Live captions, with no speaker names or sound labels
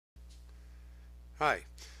Hi,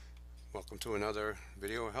 welcome to another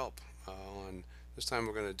video help. On this time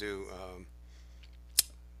we're going to do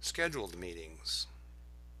scheduled meetings,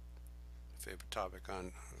 favorite topic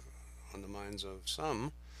on the minds of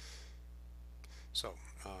some. So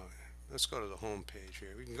let's go to the home page here.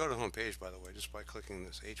 We can go to the home page, by the way, just by clicking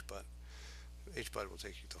this H button. H button will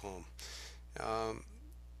take you to home. Um,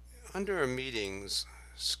 Under meetings,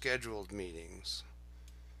 scheduled meetings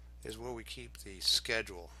is where we keep the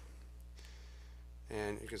schedule.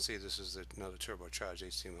 And you can see this is another turbocharged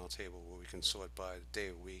HTML table where we can sort by the day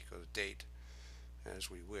of week or the date as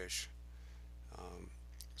we wish.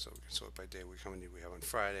 So we can sort by day of week, how many we have on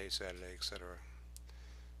Friday, Saturday, etc.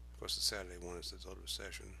 Of course, the Saturday one is the total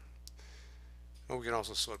session. And we can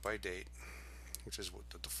also sort by date, which is what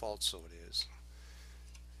the default sort is.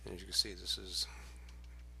 And as you can see, this is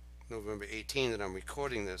November 18 that I'm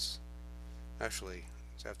recording this. Actually,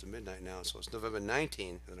 it's after midnight now, so it's November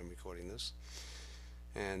 19 that I'm recording this.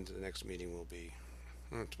 And the next meeting will be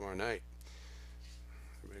tomorrow night.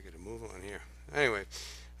 I better get a move on here. Anyway,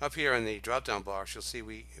 up here in the drop-down box, you'll see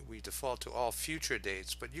we default to all future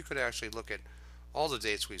dates, but you could actually look at all the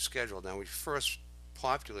dates we've scheduled. Now, we first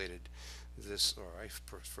populated this, or I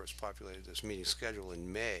first populated this meeting schedule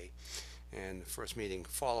in May, and the first meeting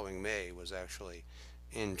following May was actually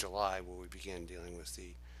in July, where we began dealing with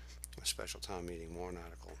the special town meeting warrant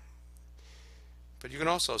article. But you can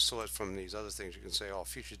also sort from these other things. You can say all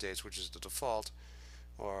future dates, which is the default,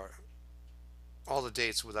 or all the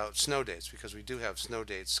dates without snow dates, because we do have snow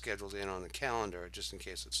dates scheduled in on the calendar just in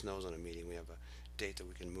case it snows on a meeting. We have a date that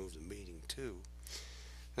we can move the meeting to.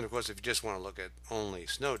 And of course, if you just want to look at only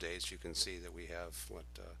snow dates, you can see that we have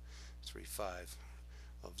 5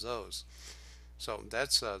 of those. So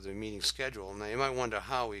that's the meeting schedule. Now you might wonder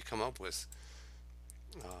how we come up with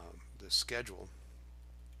the schedule.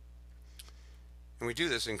 And we do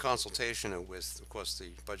this in consultation with, of course,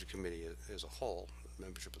 the budget committee as a whole,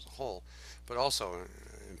 membership as a whole, but also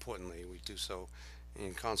importantly, we do so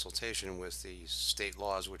in consultation with the state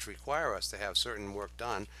laws, which require us to have certain work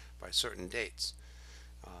done by certain dates.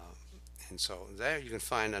 And so there you can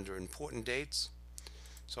find under important dates.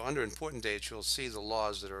 So under important dates, you'll see the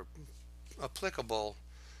laws that are applicable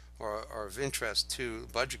or are of interest to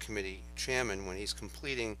budget committee chairman when he's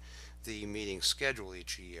completing the meeting schedule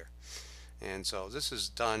each year. And so this is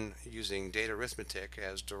done using data arithmetic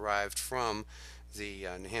as derived from the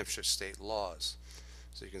New Hampshire state laws.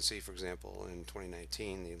 So you can see, for example, in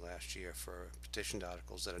 2019, the last year for petitioned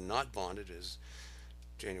articles that are not bonded is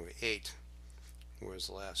January 8, whereas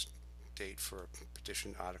the last date for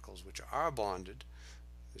petitioned articles which are bonded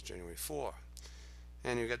is January 4.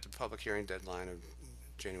 And you get the public hearing deadline of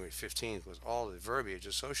January 15th with all the verbiage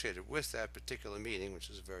associated with that particular meeting, which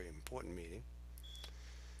is a very important meeting.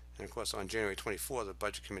 And of course, on January 24, the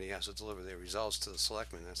Budget Committee has to deliver their results to the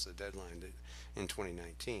Selectmen. That's the deadline in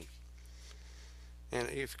 2019. And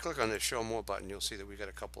if you click on the Show More button, you'll see that we've got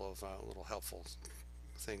a couple of little helpful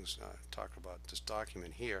things talk about this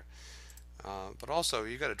document here. But also,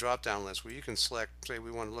 you've got a drop-down list where you can select, say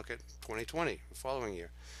we want to look at 2020, the following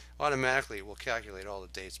year. Automatically, it will calculate all the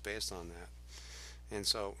dates based on that. And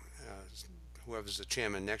so, whoever's the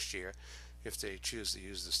chairman next year, if they choose to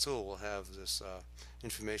use this tool, will have this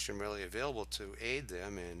information readily available to aid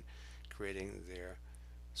them in creating their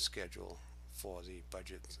schedule for the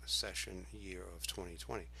budget session year of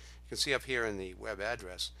 2020. You can see up here in the web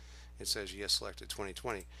address, it says yes selected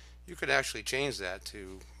 2020. You could actually change that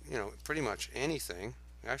to, pretty much anything,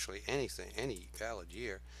 actually anything, any valid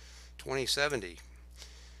year, 2070.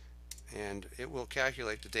 And it will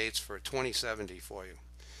calculate the dates for 2070 for you.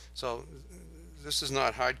 So this is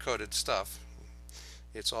not hard-coded stuff.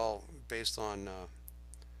 It's all based on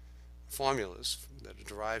formulas that are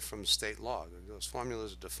derived from state law. Those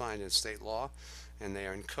formulas are defined in state law, and they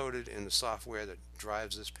are encoded in the software that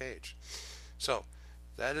drives this page. So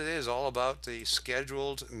that it is all about the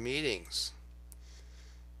scheduled meetings.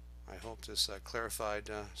 I hope this clarified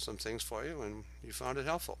some things for you and you found it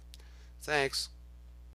helpful. Thanks.